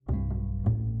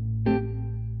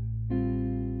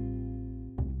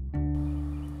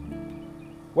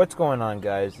What's going on,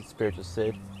 guys? It's Spiritual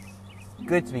Sid.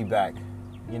 Good to be back.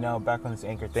 Back on this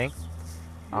Anchor thing.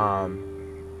 I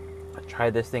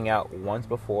tried this thing out once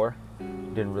before.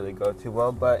 Didn't really go too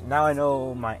well, but now I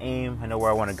know my aim. I know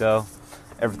where I want to go.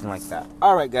 Everything like that.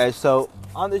 All right, guys. So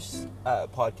on this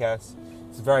podcast,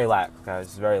 it's very lax, guys.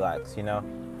 It's very lax.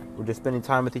 We're just spending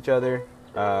time with each other,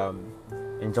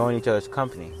 enjoying each other's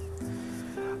company.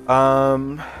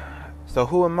 So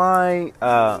who am I?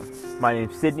 My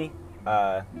name's Sydney.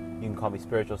 You can call me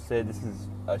Spiritual Sid. This is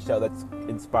a show that's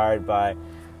inspired by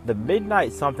the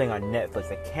Midnight something on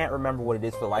Netflix. I can't remember what it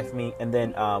is for the life of me. And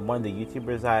then one of the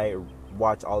YouTubers I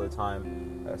watch all the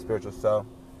time, Spiritual So.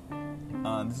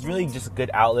 This is really just a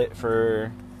good outlet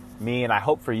for me, and I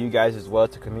hope for you guys as well,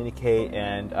 to communicate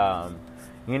and,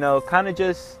 kind of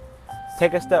just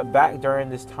take a step back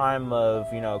during this time of,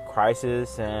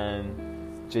 crisis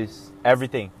and just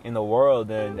everything in the world,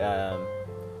 and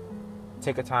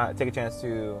take a chance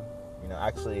to,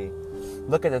 actually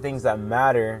look at the things that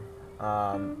matter,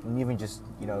 and even just,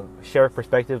 share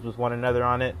perspectives with one another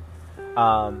on it,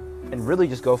 and really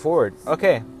just go forward.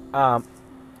 Okay,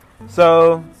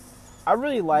 so I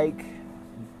really like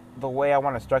the way I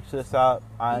want to structure this out.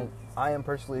 I am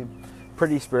personally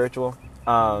pretty spiritual.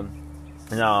 I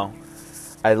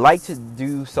like to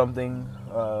do something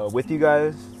with you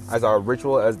guys as our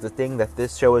ritual, as the thing that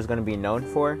this show is going to be known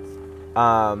for.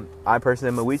 I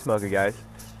personally am a weed smoker, guys.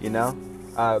 Now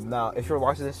if you're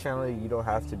watching this channel, you don't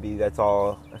have to be. That's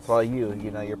all you.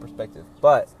 Your perspective.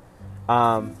 But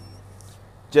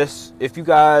just if you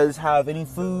guys have any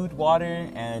food, water,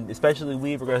 and especially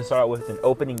weed, we're going to start with an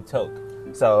opening toke.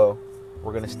 So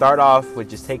we're going to start off with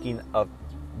just taking a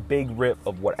big rip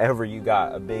of whatever you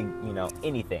got, a big,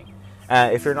 anything.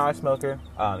 If you're not a smoker,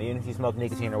 even if you smoke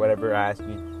nicotine or whatever, I ask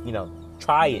you,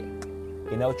 try it.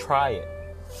 Try it.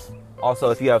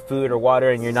 Also, if you have food or water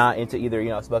and you're not into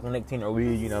either, smoking nicotine or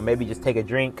weed, maybe just take a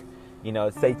drink,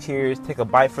 say cheers, take a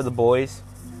bite for the boys.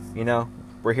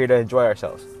 We're here to enjoy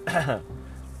ourselves.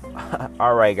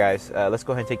 All right, guys, let's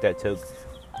go ahead and take that toke.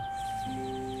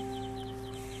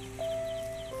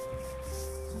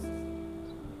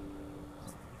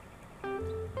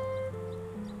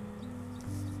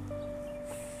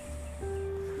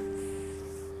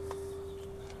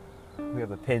 We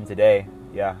have a pin today,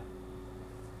 yeah.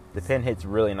 The pin hits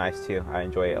really nice too. I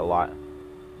enjoy it a lot.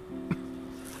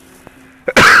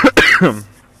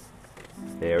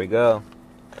 There we go.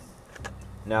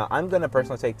 Now I'm gonna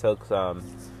personally take tokes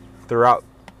throughout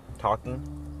talking.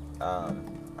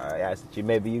 I ask that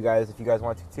maybe you guys, if you guys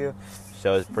want to too.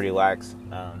 Show is pretty lax.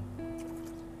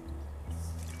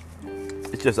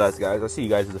 It's just us guys. I see you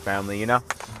guys as a family,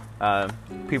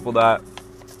 people that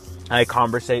I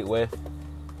conversate with.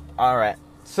 All right,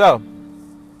 so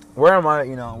where am I?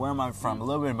 Where am I from? A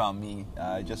little bit about me,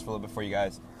 just for a little bit for you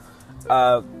guys.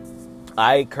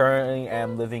 I currently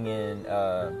am living in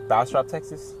Bastrop,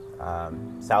 Texas,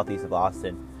 southeast of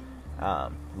Austin.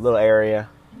 Little area,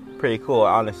 pretty cool,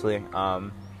 honestly. A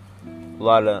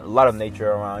lot of nature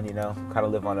around. Kind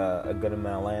of live on a good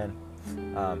amount of land,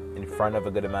 in front of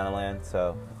a good amount of land.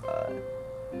 So,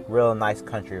 real nice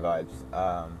country vibes.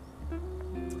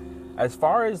 As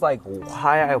far as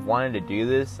why I wanted to do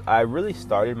this, I really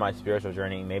started my spiritual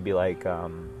journey maybe I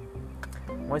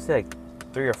want to say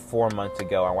 3 or 4 months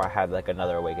ago. I had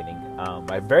another awakening.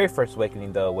 My very first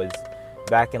awakening though was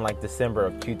back in December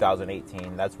of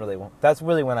 2018. That's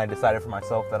really when I decided for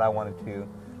myself that I wanted to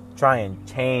try and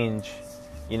change,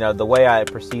 the way I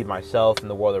perceive myself and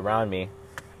the world around me,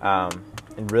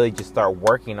 and really just start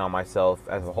working on myself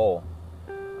as a whole.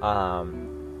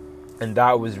 And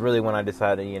that was really when I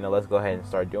decided, let's go ahead and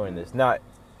start doing this. Now,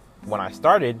 when I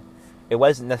started, it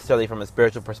wasn't necessarily from a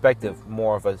spiritual perspective,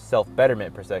 more of a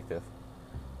self-betterment perspective.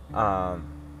 Now,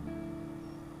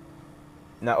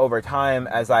 over time,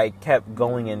 as I kept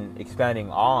going and expanding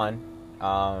on,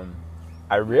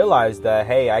 I realized that,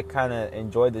 hey, I kind of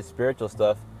enjoy this spiritual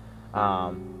stuff.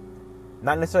 Not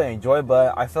necessarily enjoy,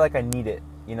 but I feel like I need it,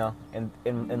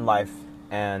 in life.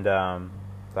 And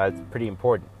that's pretty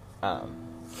important.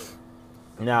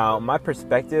 Now, my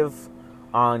perspective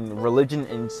on religion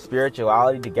and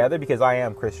spirituality together, because I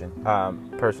am Christian,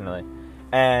 personally,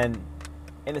 and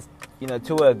it's,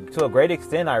 to a great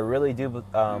extent, I really do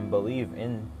believe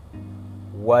in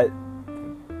what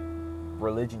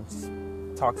religion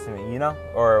talks to me,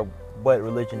 or what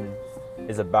religion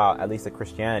is about, at least the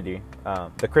Christianity,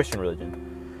 the Christian religion.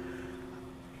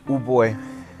 Oh boy,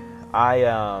 I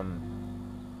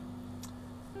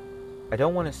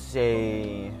don't want to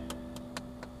say.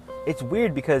 It's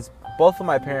weird because both of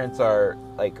my parents are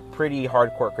pretty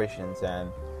hardcore Christians,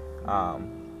 and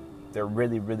they're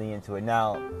really, really into it.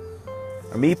 Now,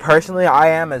 Me personally, I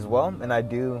am as well, and I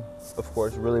do, of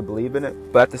course, really believe in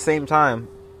it. But at the same time,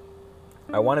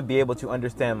 I want to be able to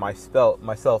understand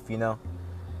myself, you know,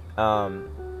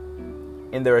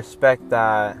 in the respect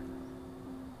that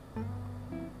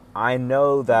I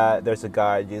know that there's a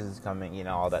God, Jesus is coming, you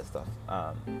know, all that stuff.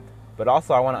 But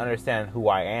also, I want to understand who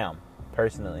I am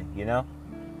personally, you know,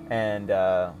 and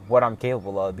what I'm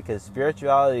capable of, because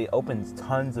spirituality opens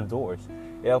tons of doors.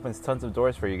 It opens tons of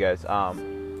doors for you guys.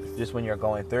 Just when you're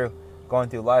going through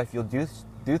life, you'll do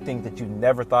things that you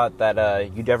never thought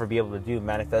that you'd ever be able to do,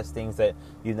 manifest things that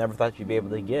you never thought you'd be able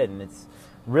to get, and it's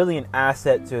really an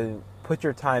asset to put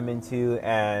your time into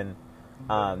and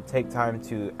take time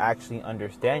to actually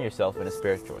understand yourself in a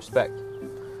spiritual respect.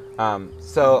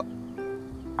 So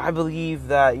I believe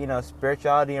that, you know,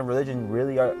 spirituality and religion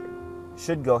really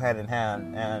should go hand in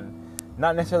hand, and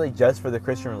not necessarily just for the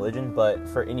Christian religion, but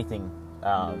for anything,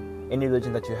 any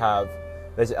religion that you have.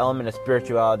 There's an element of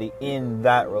spirituality in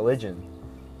that religion.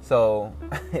 So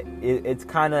it's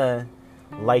kind of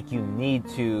like you need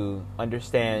to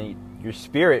understand your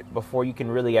spirit before you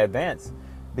can really advance,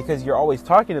 because you're always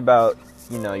talking about,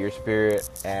 you know, your spirit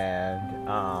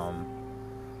and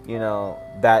you know,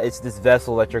 that it's this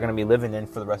vessel that you're going to be living in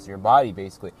for the rest of your body,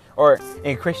 basically. Or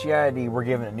in Christianity, we're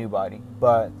given a new body,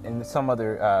 but in some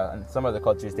other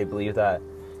cultures, they believe that,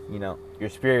 you know, your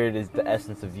spirit is the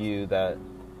essence of you that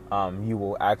you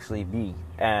will actually be.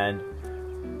 And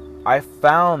I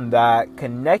found that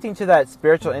connecting to that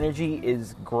spiritual energy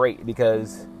is great,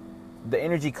 because the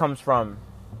energy comes from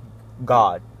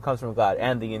God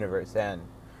and the universe. And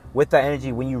with that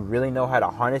energy, when you really know how to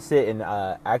harness it and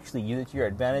actually use it to your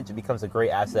advantage, it becomes a great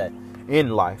asset in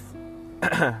life.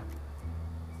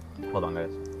 Hold on,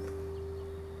 guys.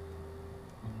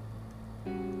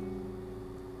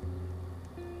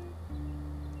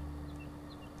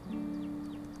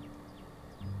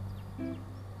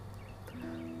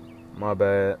 My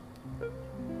bad.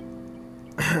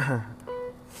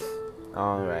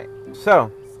 Alright.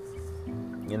 So,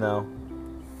 you know,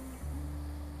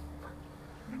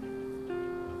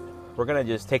 we're going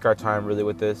to just take our time really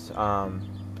with this.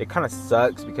 It kind of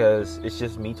sucks because it's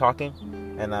just me talking.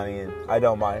 And I mean, I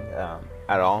don't mind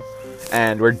at all.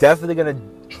 And we're definitely going to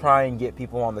try and get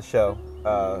people on the show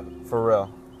for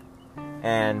real.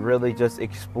 And really just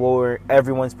explore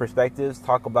everyone's perspectives.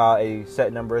 Talk about a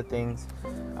set number of things.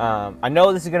 I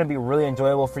know this is going to be really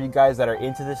enjoyable for you guys that are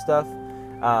into this stuff,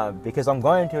 because I'm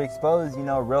going to expose, you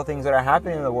know, real things that are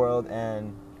happening in the world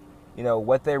and, you know,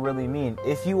 what they really mean.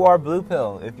 If you are blue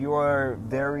pill, if you are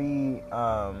very,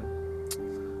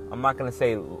 I'm not going to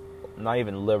say not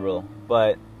even liberal,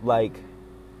 but like,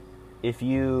 if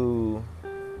you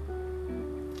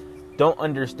don't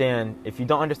understand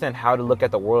how to look at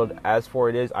the world as for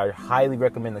it is, I highly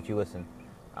recommend that you listen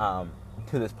to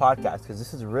this podcast, because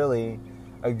this is really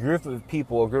a group of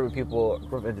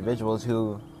individuals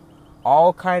who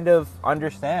all kind of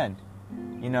understand,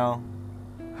 you know,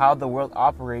 how the world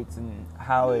operates and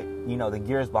how it, you know, the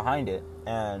gears behind it.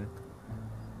 And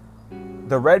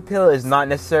the red pill is not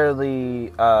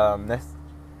necessarily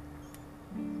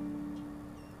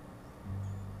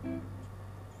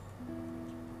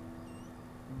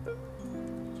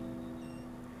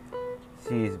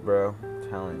Jeez, bro, I'm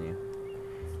telling you.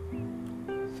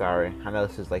 Sorry, I know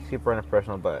this is like super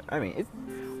unprofessional, but I mean,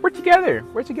 we're together.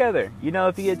 You know,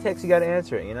 if you get a text, you gotta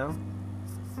answer it. You know,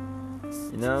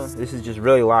 this is just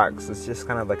really lax. It's just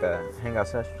kind of like a hangout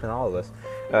session between all of us.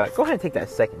 Go ahead and take that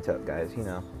second tub, guys. You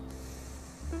know.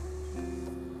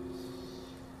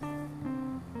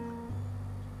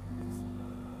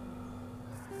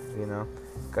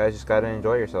 Guys, just gotta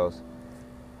enjoy yourselves.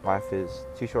 Life is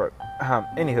too short.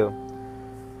 Anywho.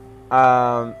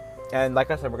 And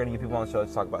like I said, we're going to get people on the show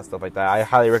to talk about stuff like that. I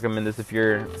highly recommend this if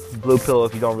you're blue pill,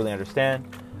 if you don't really understand.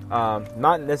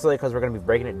 Not necessarily because we're going to be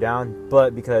breaking it down,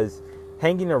 but because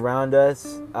hanging around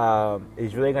us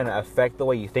is really going to affect the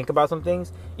way you think about some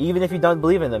things. Even if you don't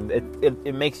believe in them,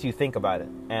 it makes you think about it.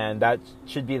 And that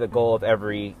should be the goal of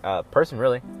every person,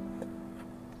 really.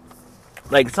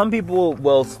 Like, some people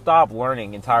will stop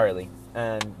learning entirely.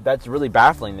 And that's really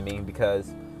baffling to me,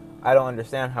 because I don't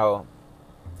understand how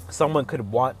someone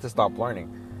could want to stop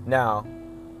learning. Now,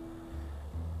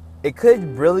 it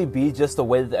could really be just the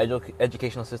way that the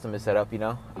educational system is set up, you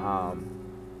know,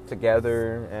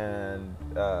 together, and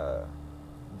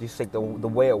just like the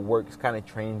way it works kind of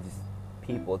trains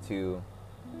people to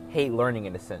hate learning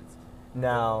in a sense.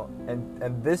 Now,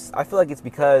 and this, I feel like it's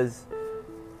because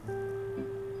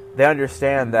they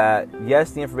understand that,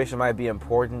 yes, the information might be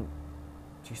important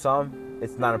to some,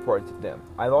 it's not important to them.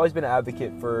 I've always been an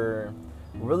advocate for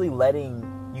really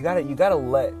letting, you gotta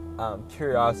let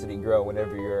curiosity grow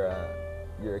whenever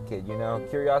you're a kid. You know,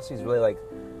 curiosity is really like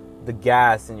the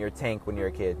gas in your tank when you're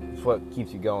a kid. It's what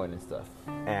keeps you going and stuff.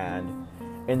 And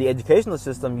in the educational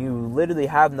system, you literally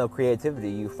have no creativity.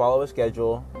 You follow a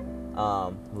schedule,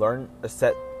 learn a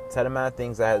set amount of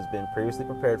things that has been previously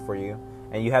prepared for you,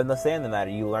 and you have no say in the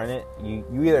matter. You learn it. You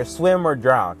either swim or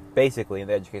drown, basically, in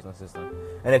the educational system.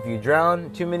 And if you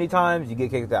drown too many times, you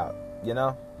get kicked out, you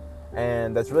know?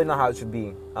 And that's really not how it should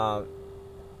be.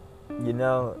 You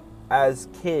know, as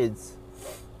kids,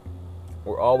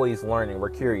 we're always learning. We're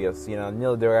curious. You know,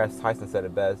 Neil deGrasse Tyson said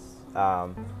it best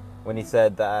when he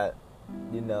said that,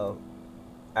 you know,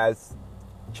 as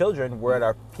children, we're at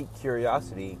our peak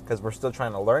curiosity because we're still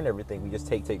trying to learn everything. We just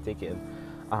take in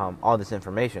all this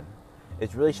information.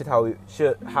 It's really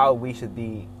how we should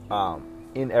be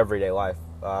in everyday life.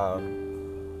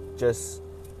 Just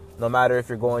no matter if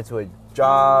you're going to a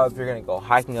job, if you're going to go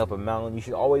hiking up a mountain, you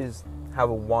should always have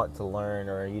a want to learn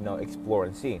or, you know, explore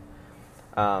and see.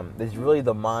 It's really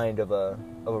the mind of a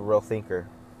real thinker.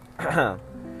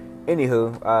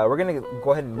 Anywho, we're going to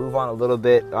go ahead and move on a little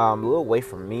bit, a little away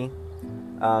from me,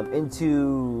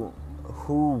 into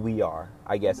who we are,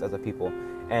 I guess, as a people.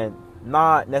 And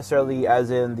not necessarily as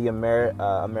in the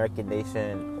American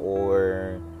nation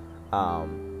or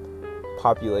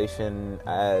population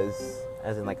as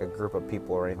in like a group of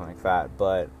people or anything like that,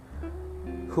 but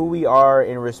who we are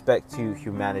in respect to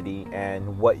humanity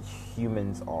and what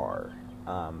humans are.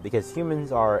 Because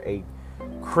humans are a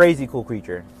crazy cool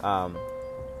creature.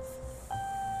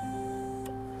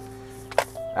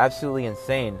 Absolutely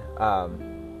insane.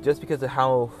 Just because of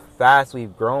how fast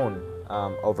we've grown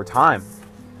over time.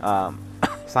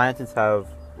 Scientists have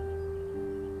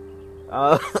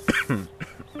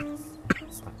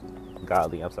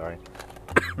godly, I'm sorry.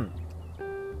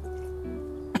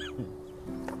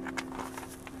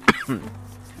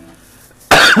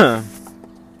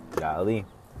 Golly.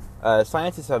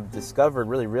 Scientists have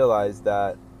really realized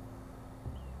that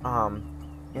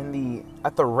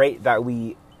at the rate that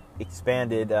we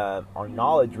expanded our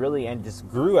knowledge really and just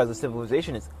grew as a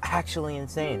civilization, it's actually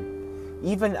insane.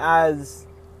 Even as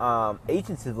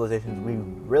ancient civilizations, we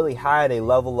really had a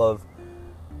level of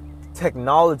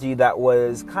technology that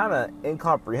was kind of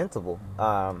incomprehensible.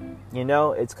 You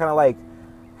know, it's kind of like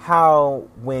how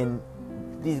when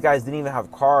these guys didn't even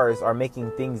have cars are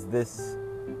making things this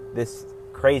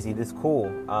crazy, this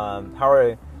cool. How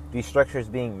are these structures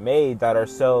being made that are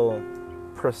so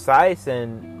precise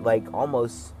and like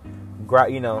almost,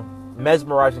 you know,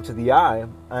 mesmerizing to the eye?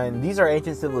 And these are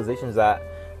ancient civilizations that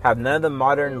have none of the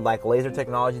modern like laser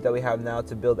technology that we have now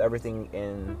to build everything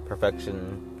in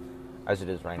perfection as it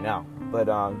is right now. But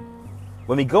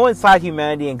when we go inside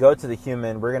humanity and go to the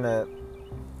human, we're gonna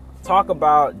talk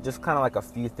about just kind of like a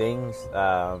few things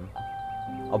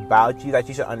about you that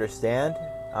you should understand,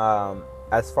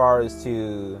 as far as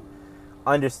to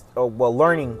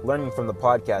learning from the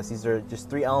podcast. These are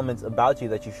just 3 elements about you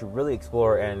that you should really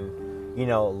explore and, you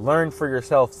know, learn for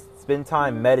yourself. Spend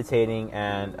time meditating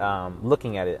and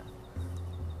looking at it.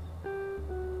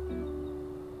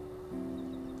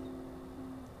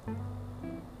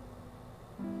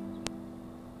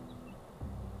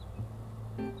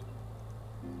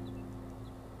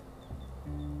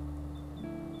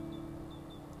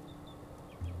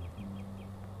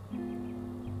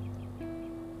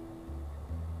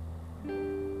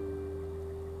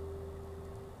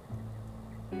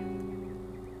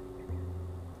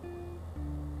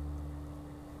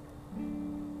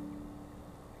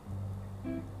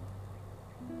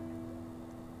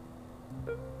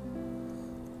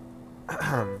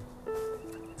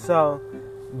 So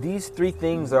these 3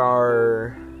 things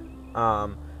are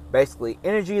basically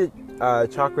energy,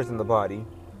 chakras in the body,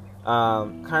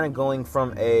 kind of going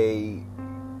from a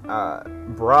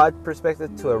broad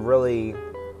perspective to a really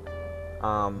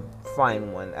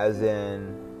fine one, as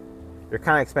in you're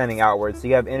kind of expanding outwards. So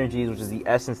you have energies, which is the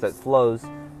essence that flows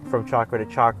from chakra to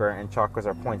chakra, and chakras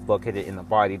are points located in the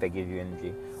body that give you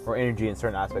energy, or energy in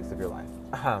certain aspects of your life.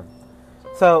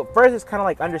 So first, it's kind of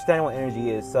like understanding what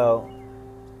energy is. So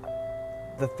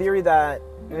the theory that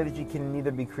energy can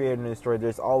neither be created nor destroyed.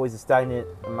 There's always a stagnant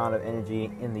amount of energy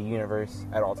in the universe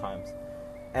at all times.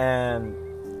 And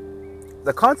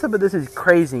the concept of this is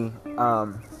crazy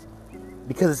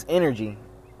because it's energy.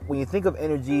 When you think of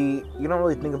energy, you don't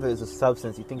really think of it as a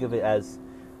substance. You think of it as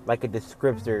like a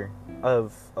descriptor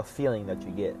of a feeling that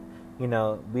you get. You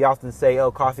know, we often say,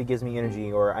 oh, coffee gives me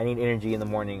energy, or I need energy in the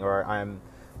morning, or I'm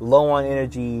low on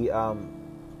energy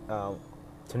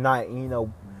tonight. You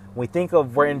know, when we think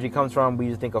of where energy comes from, we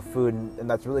just think of food, and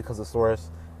that's really because the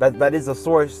source that is a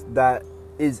source that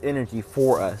is energy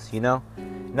for us, you know.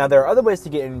 Now, there are other ways to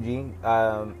get energy,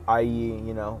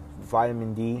 i.e.,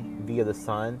 vitamin D via the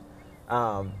sun.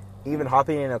 Even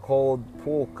hopping in a cold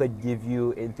pool could give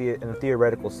you, in a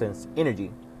theoretical sense,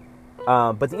 energy.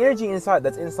 But the energy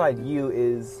that's inside you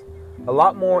is a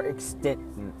lot more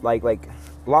like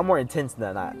a lot more intense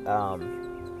than that.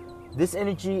 This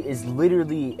energy is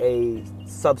literally a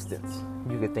substance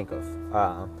you could think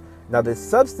of. Now, this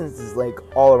substance is like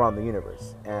all around the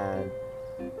universe, and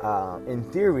in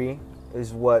theory,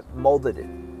 is what molded it,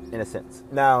 in a sense.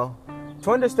 Now,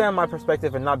 to understand my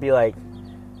perspective and not be like,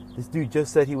 this dude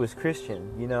just said he was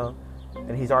Christian,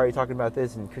 and he's already talking about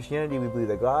this. In Christianity, we believe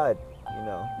that God,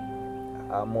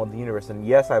 molded the universe, and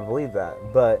yes, I believe that.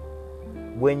 But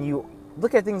when you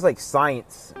look at things like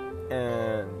science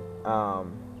and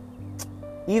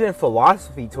even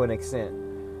philosophy to an extent,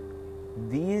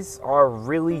 these are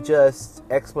really just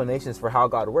explanations for how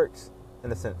God works,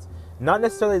 in a sense. Not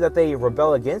necessarily that they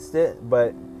rebel against it,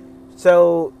 but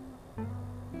so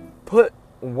put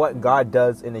what God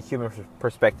does in a human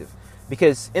perspective.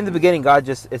 Because in the beginning,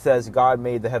 it says God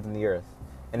made the heaven and the earth.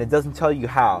 And it doesn't tell you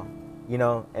how,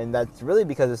 and that's really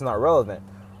because it's not relevant.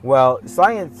 Well,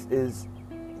 science is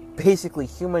basically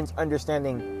humans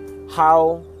understanding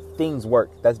how things work.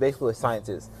 That's basically what science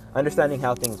is. Understanding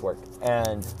how things work.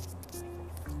 And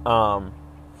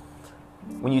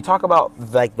when you talk about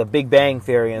like the Big Bang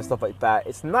Theory and stuff like that,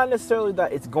 it's not necessarily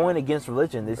that it's going against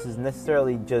religion. This is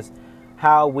necessarily just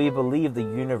how we believe the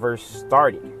universe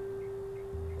started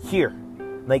here.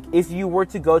 Like, if you were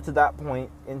to go to that point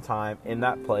in time, in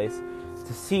that place,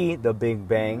 to see the Big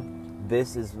Bang,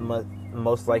 this is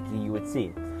most likely you would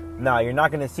see. Now, you're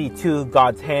not going to see two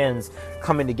God's hands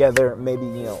coming together,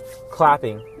 maybe,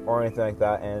 clapping or anything like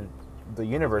that, and the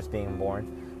universe being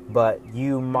born. But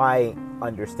you might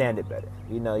understand it better.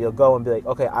 You'll go and be like,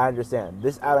 okay, I understand.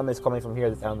 This atom is coming from here.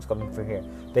 This atom is coming from here.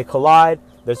 They collide.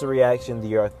 There's a reaction.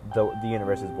 The earth, the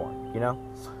universe is born.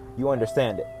 You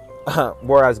understand it.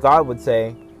 Whereas God would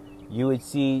say, you would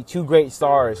see two great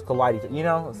stars collide.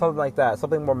 Something like that.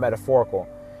 Something more metaphorical.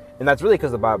 And that's really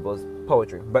because the Bible is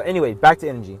poetry. But anyway, back to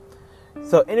energy.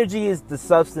 So energy is the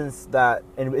substance that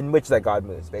in which that God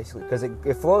moves, basically, because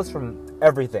it flows from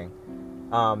everything.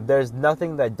 There's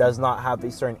nothing that does not have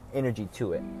a certain energy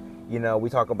to it. We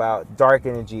talk about dark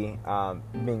energy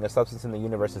being a substance in the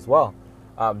universe as well.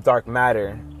 Dark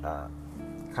matter,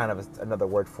 kind of another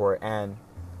word for it. And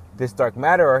this dark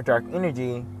matter or dark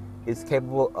energy is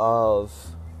capable of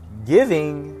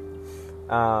giving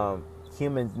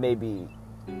humans maybe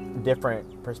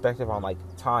different perspective on like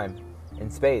time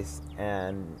and space,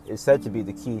 and is said to be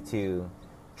the key to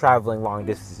traveling long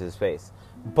distances in space.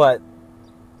 But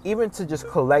even to just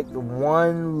collect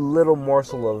one little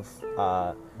morsel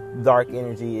of dark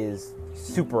energy is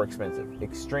super expensive.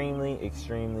 Extremely,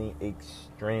 extremely,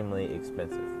 extremely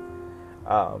expensive.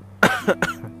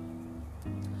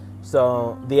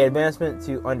 So the advancement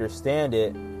to understand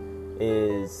it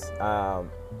is a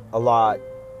lot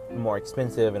more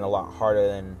expensive and a lot harder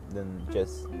than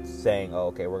just saying, oh,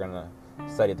 okay, we're going to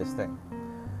study this thing.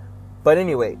 But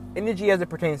anyway, energy as it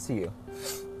pertains to you.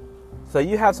 So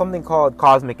you have something called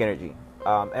cosmic energy.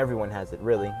 Everyone has it,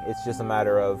 really. It's just a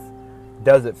matter of,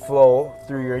 does it flow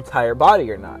through your entire body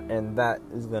or not? And that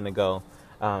is going to go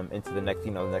into the next,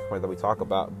 the next point that we talk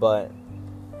about. But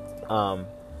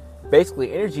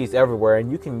basically, energy is everywhere,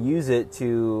 and you can use it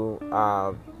to,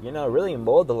 really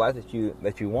mold the life that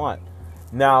you want.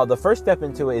 Now, the first step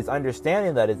into it is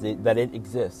understanding that it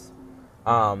exists.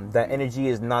 That energy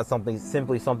is not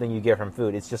simply something you get from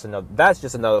food. That's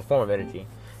just another form of energy.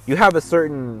 You have a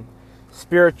certain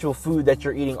spiritual food that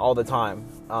you're eating all the time,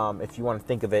 if you want to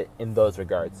think of it in those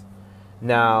regards.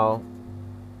 Now,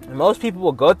 most people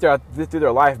will go through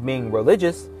their life being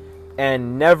religious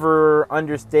and never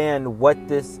understand what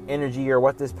this energy or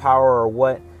what this power or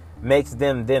what makes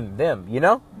them,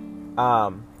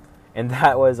 and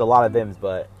that was a lot of thems,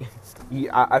 but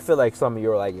I feel like some of you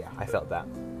were like, yeah, I felt that.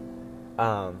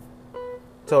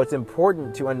 So it's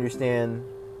important to understand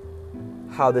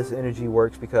how this energy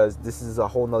works, because this is a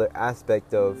whole nother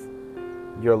aspect of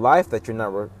your life that you're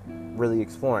not really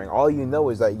exploring. All you know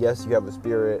is that, yes, you have a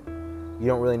spirit. You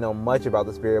don't really know much about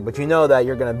the spirit, but you know that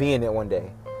you're going to be in it one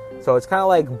day. So it's kind of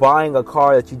like buying a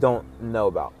car that you don't know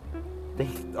about,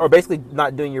 or basically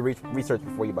not doing your research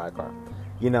before you buy a car.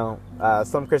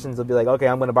 Some Christians will be like, okay,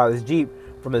 I'm going to buy this Jeep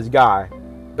from this guy,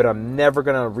 but I'm never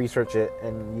going to research it.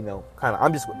 And,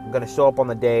 I'm just going to show up on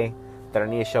the day that I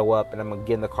need to show up, and I'm going to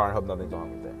get in the car and hope nothing's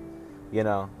wrong with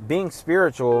it. Being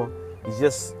spiritual is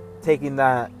just taking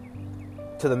that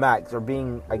to the max, or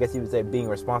being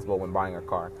responsible when buying a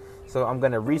car. So I'm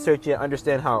going to research it,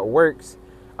 understand how it works,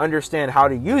 understand how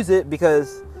to use it,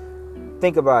 because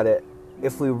think about it.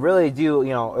 If we really do,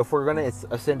 if we're going to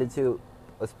ascend into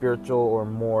a spiritual or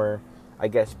more, I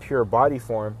guess, pure body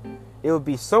form, it would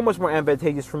be so much more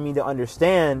advantageous for me to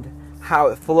understand how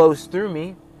it flows through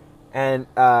me, and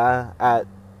at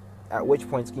which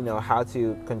points, how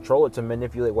to control it to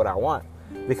manipulate what I want.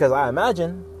 Because I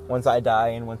imagine once I die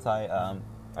and once I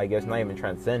guess not even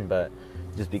transcend, but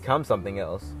just become something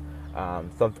else,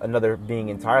 another being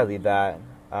entirely, that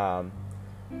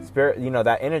spirit,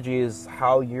 that energy is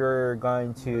how you're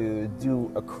going to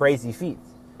do a crazy feat,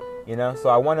 So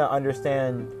I want to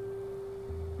understand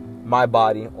my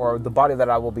body, or the body that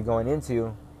I will be going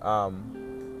into,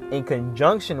 in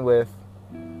conjunction with,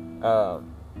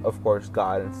 of course,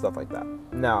 God and stuff like that.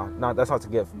 Now, that's not to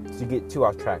get too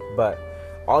off track, but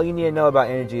all you need to know about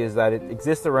energy is that it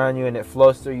exists around you and it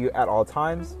flows through you at all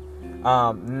times.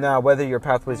 Now, whether your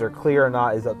pathways are clear or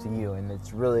not is up to you, and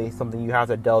it's really something you have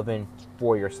to delve in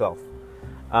for yourself.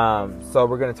 So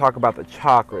we're going to talk about the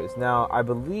chakras. Now, I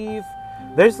believe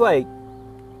there's like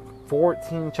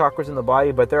 14 chakras in the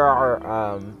body, but there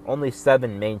are only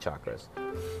 7 main chakras.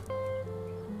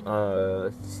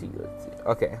 Let's see.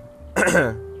 Okay.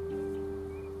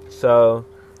 So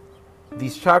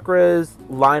these chakras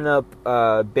line up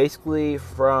basically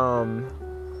from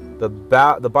the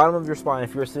bottom of your spine.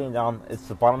 If you're sitting down, it's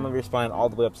the bottom of your spine all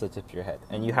the way up to the tip of your head.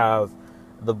 And you have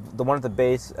the one at the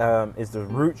base is the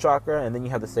root chakra, and then you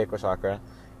have the sacral chakra,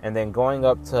 and then going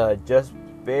up to just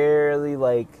barely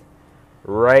like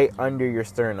right under your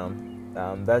sternum.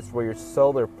 That's where your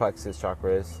solar plexus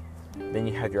chakra is. Then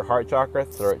you have your heart chakra,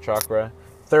 throat chakra,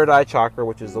 third eye chakra,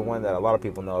 which is the one that a lot of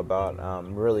people know about.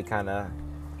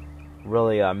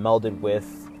 Really melded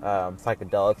with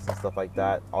psychedelics and stuff like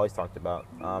that. Always talked about.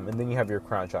 And then you have your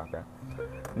crown chakra.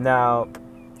 Now,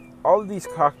 all of these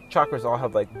chakras all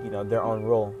have their own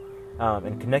role,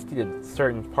 and connected to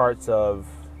certain parts of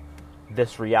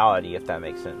this reality, if that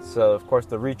makes sense. So, of course,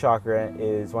 the root chakra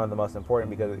is one of the most important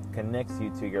because it connects you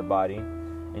to your body,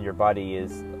 and your body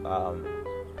is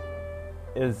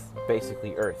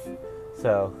basically Earth.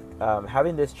 So,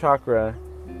 having this chakra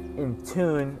in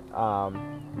tune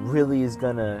really is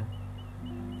gonna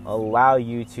allow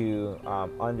you to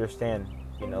understand,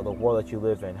 the world that you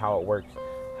live in, how it works,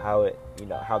 how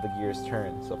the gears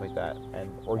turn, stuff like that,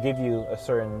 or give you a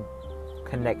certain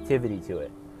connectivity to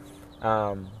it.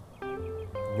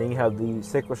 Then you have the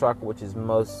sacral chakra, which is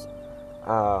most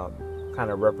kind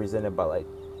of represented by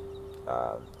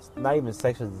not even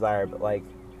sexual desire, but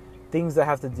things that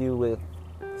have to do with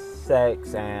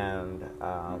sex and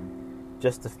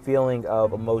just the feeling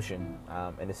of emotion,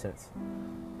 in a sense.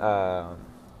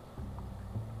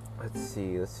 Let's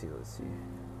see. Let's see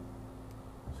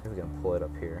if we can pull it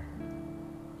up here.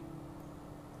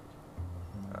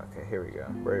 Okay, here we go.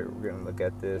 We're gonna look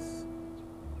at this.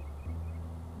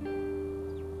 Let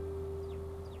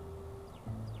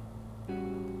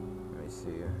me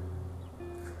see.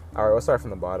 All right, we'll start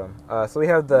from the bottom. So we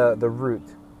have the root.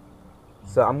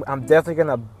 So I'm definitely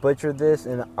gonna butcher this,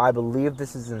 and I believe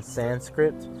this is in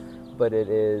Sanskrit, but it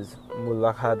is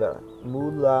Muladhara.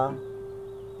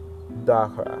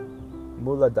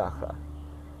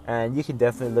 And you can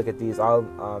definitely look at these.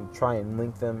 I'll try and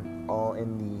link them all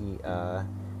in the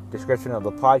description of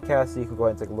the podcast, so you can go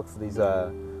ahead and take a look for these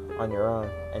on your own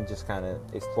and just kind of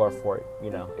explore it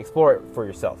for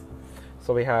yourself.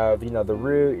 So we have, the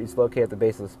root is located at the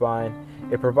base of the spine.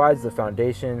 It provides the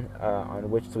foundation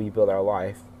on which we build our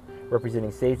life,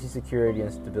 representing safety, security,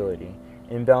 and stability.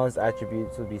 Imbalanced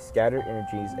attributes would be scattered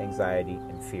energies, anxiety,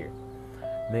 and fear.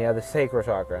 Then you have the sacral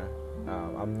chakra.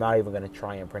 I'm not even going to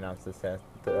try and pronounce this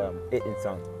in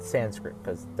Sanskrit,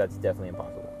 because that's definitely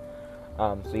impossible.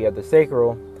 So you have the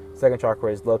sacral. Second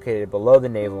chakra is located below the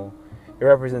navel. It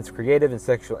represents creative and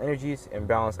sexual energies.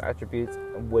 Imbalanced attributes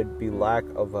would be lack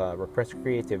of repressed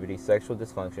creativity, sexual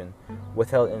dysfunction,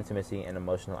 withheld intimacy, and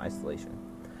emotional isolation.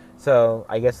 So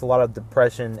I guess a lot of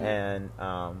depression and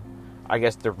I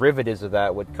guess derivatives of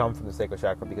that would come from the sacral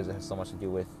chakra, because it has so much to do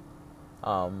with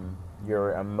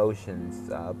your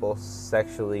emotions, both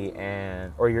sexually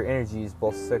or your energies,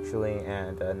 both sexually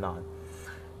and non.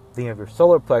 Then you have your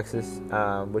solar plexus,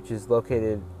 which is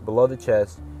located below the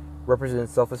chest.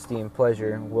 Represents self-esteem,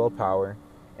 pleasure, willpower,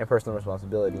 and personal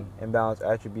responsibility. Imbalanced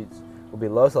attributes will be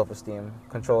low self-esteem,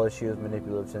 control issues,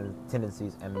 manipulative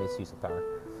tendencies, and misuse of power.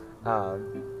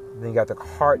 Then you got the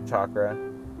heart chakra,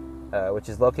 which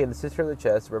is located in the center of the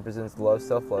chest, represents low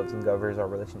self-love and governs our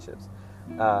relationships.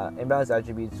 Imbalanced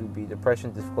attributes would be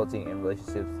depression, difficulty in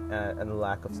relationships, and a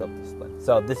lack of self-discipline.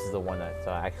 So this is the one that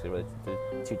actually relates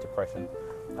to depression.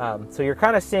 So you're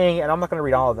kind of seeing, and I'm not going to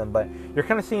read all of them, but you're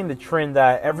kind of seeing the trend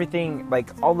that everything,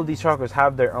 like all of these chakras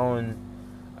have their own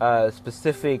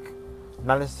specific,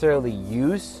 not necessarily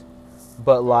use,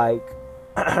 but like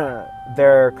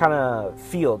their kind of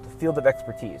field of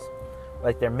expertise,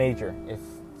 like their major. If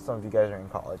some of you guys are in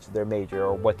college, their major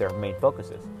or what their main focus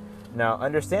is. Now,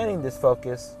 understanding this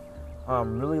focus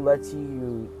really lets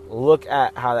you look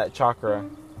at how that chakra,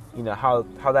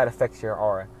 how that affects your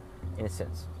aura, in a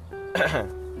sense.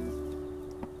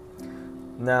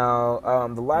 Now,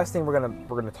 the last thing we're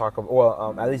gonna talk about,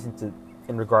 well, at least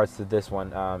in regards to this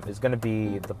one, is gonna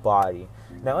be the body.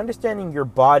 Now, understanding your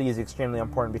body is extremely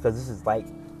important because this is like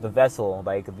the vessel,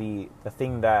 like the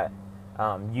thing that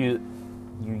you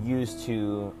use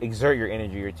to exert your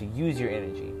energy or to use your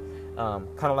energy,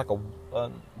 kind of like a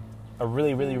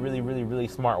really, really, really, really, really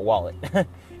smart wallet,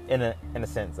 in a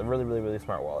sense, a really, really, really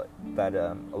smart wallet that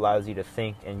allows you to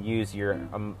think and use your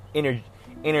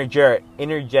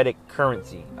energetic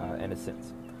currency, in a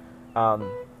sense.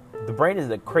 The brain is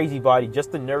a crazy body.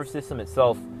 Just the nervous system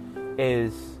itself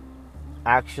is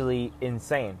actually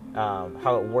insane.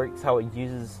 How it works, how it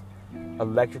uses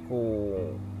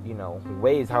electrical,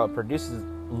 waves, how it produces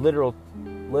literal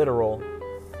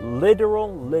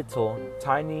little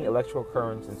tiny electrical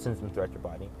currents and sends them throughout your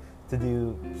body to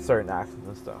do certain actions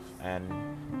and stuff. And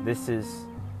this is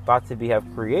thought to have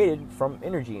created from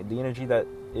energy, the energy that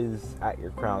is at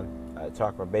your crown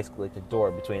chakra, basically the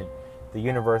door between the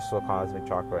universal cosmic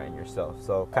chakra and yourself.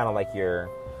 So kind of like your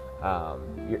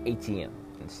ATM,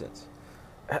 in a sense,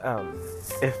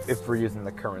 if we're using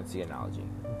the currency analogy.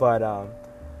 But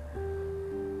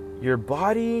your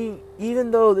body,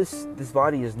 even though this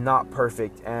body is not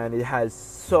perfect and it has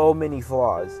so many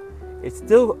flaws, it's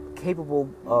still capable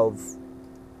of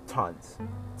tons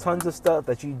of stuff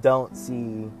that you don't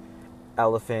see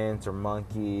elephants or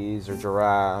monkeys or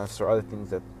giraffes or other things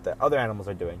that other animals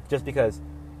are doing, just because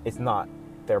it's not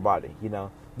their body.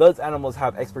 Those animals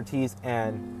have expertise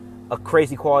and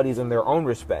crazy qualities in their own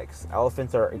respects.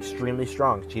 Elephants are extremely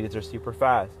strong. Cheetahs are super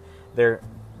fast. They're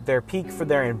peak for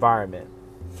their environment.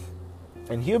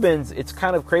 And humans, it's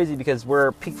kind of crazy because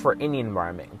we're peak for any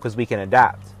environment because we can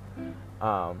adapt.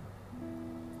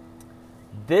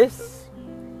 This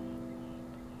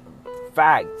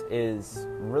fact is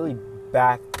really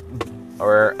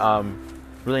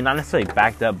really not necessarily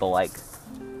backed up, but like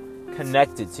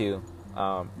connected to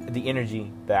the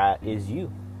energy that is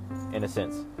you, in a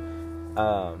sense,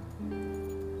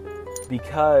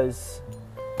 because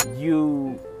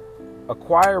you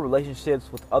acquire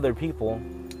relationships with other people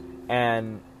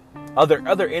and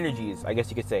other energies, I guess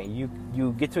you could say.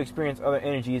 You get to experience other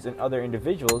energies and other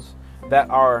individuals that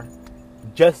are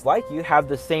just like you, have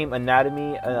the same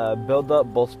anatomy, build up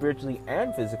both spiritually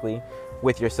and physically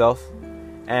with yourself,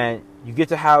 and you get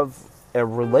to have a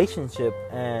relationship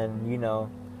and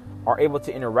are able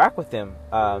to interact with them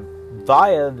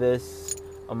via this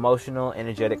emotional,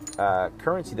 energetic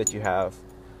currency that you have,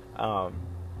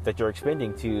 that you're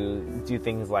expending to do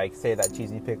things like say that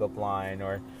cheesy pickup line,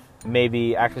 or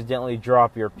maybe accidentally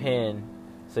drop your pen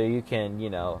so you can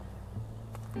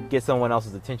get someone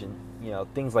else's attention,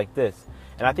 things like this.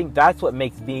 And I think that's what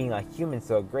makes being a human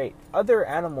so great. Other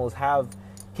animals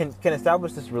can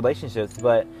establish this relationships,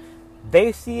 but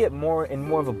they see it in more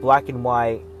of a black and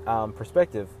white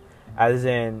perspective, as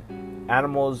in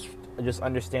animals just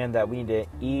understand that we need to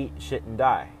eat, shit, and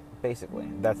die. Basically,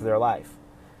 that's their life.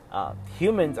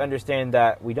 Humans understand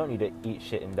that we don't need to eat,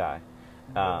 shit, and die.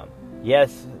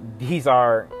 Yes, these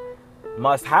are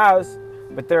must-haves,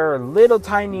 but there are little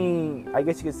tiny, I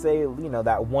guess you could say,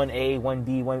 that 1A,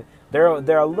 1B, 1. There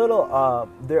are little,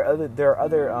 there are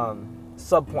other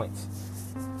sub-points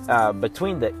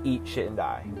between the eat, shit, and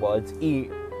die. Well, it's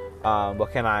eat. Well,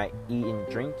 can I eat and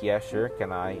drink? Yeah, sure.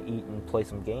 Can I eat and play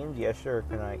some games? Yeah, sure.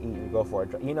 Can I eat and go for a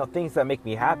drive? Things that make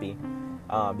me happy,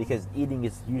 because eating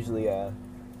is usually a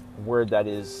word that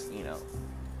is,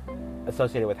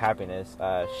 associated with happiness.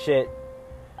 Shit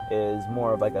is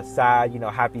more of like a sad,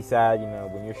 happy sad,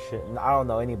 when you're shitting. I don't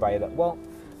know anybody that, well,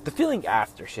 the feeling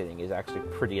after shitting is actually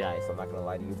pretty nice, I'm not going to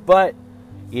lie to you. But,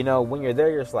 when you're there,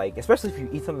 you're just like, especially if you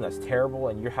eat something that's terrible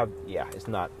and it's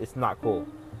not cool.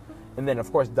 And then,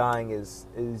 of course, dying is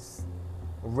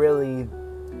really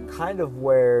kind of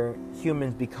where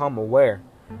humans become aware.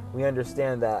 We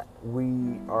understand that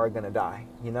we are going to die,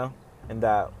 and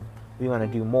that we want to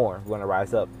do more. We want to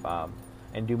rise up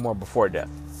and do more before death.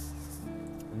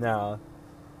 Now,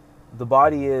 the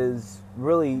body is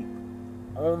really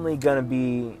only going to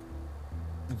be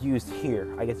used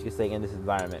here, I guess you could say, in this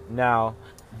environment. Now,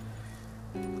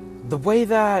 the way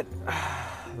that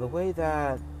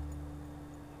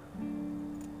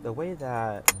the way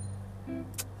that I'm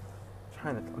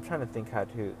trying to think how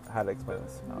to explain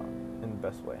this in the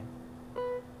best way.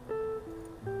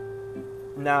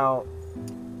 Now,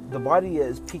 the body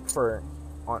is peak for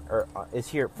on Earth, is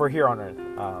here on Earth.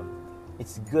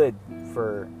 It's good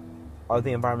for all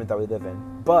the environment that we live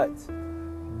in, but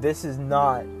this is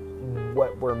not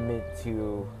what we're meant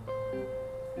to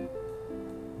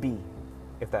be,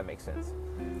 if that makes sense.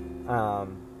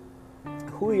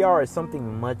 Who we are is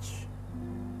something much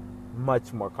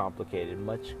more complicated,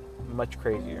 much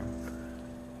crazier.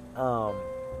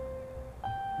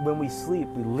 When we sleep,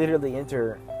 we literally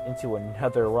enter into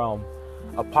another realm,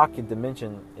 a pocket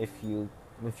dimension, if you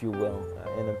will,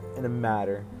 in a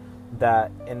matter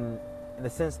that, in the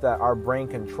sense that our brain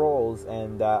controls,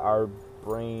 and that our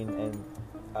brain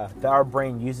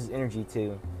uses energy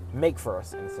to make for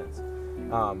us, in a sense.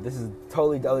 This is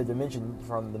totally the other dimension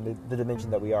from the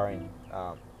dimension that we are in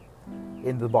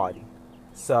the body.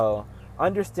 So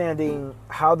understanding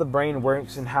how the brain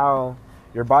works and how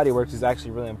your body works is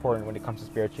actually really important when it comes to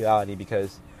spirituality,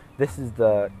 because this is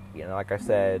the, like I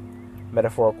said,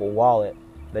 metaphorical wallet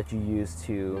that you use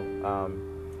to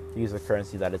use the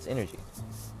currency that is energy.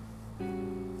 Let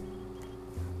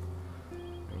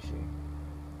me see.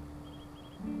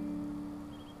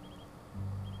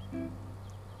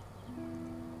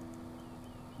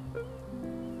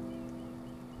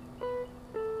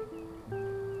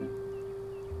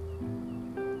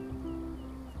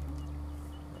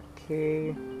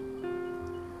 Okay.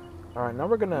 All right, now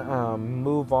we're gonna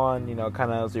move on.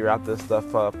 Kind of as we wrap this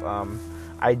stuff up.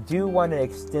 I do want to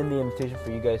extend the invitation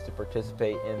for you guys to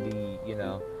participate in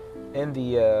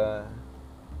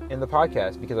the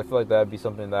podcast, because I feel like that would be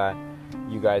something that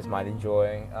you guys might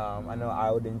enjoy. I know I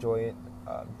would enjoy it,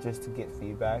 just to get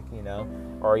feedback,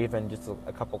 or even just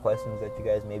a couple questions that you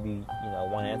guys maybe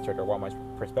want answered or want my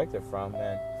perspective from.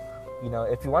 And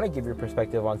if you want to give your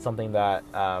perspective on something that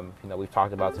we've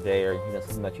talked about today, or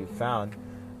something that you found,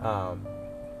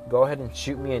 go ahead and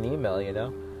shoot me an email.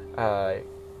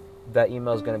 That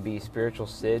email is going to be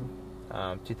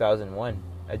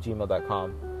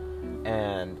spiritualsid2001@gmail.com.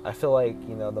 And I feel like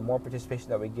the more participation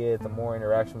that we get, the more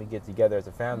interaction we get together as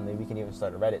a family. We can even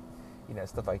start a Reddit,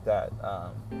 stuff like that.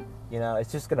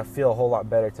 It's just going to feel a whole lot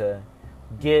better to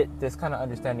get this kind of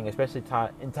understanding, especially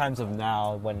in times of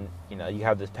now, when you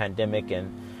have this pandemic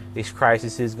and these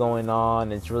crises going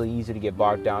on. It's really easy to get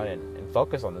bogged down and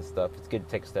focus on this stuff. It's good to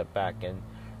take a step back and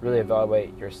really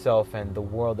evaluate yourself and the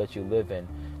world that you live in,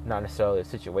 not necessarily the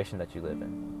situation that you live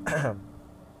in.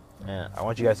 And I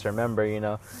want you guys to remember,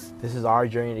 this is our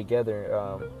journey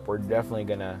together. We're definitely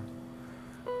gonna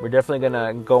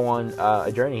go on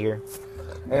a journey here,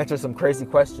 answer some crazy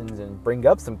questions, and bring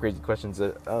up some crazy questions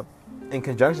in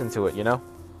conjunction to it. I'm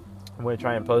gonna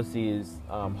try and post these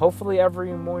hopefully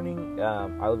every morning.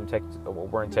 I live in Texas. Well,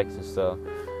 we're in Texas, so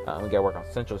we gotta work on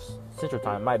Central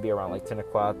Time. It might be around like 10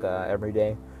 o'clock every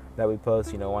day that we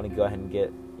post. Want to go ahead and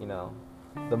get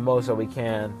the most that we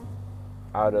can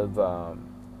out of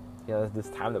this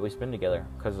time that we spend together,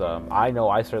 because I know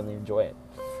I certainly enjoy it.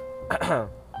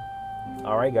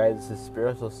 All right, guys, this is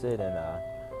Spiritual Sid, and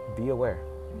be aware.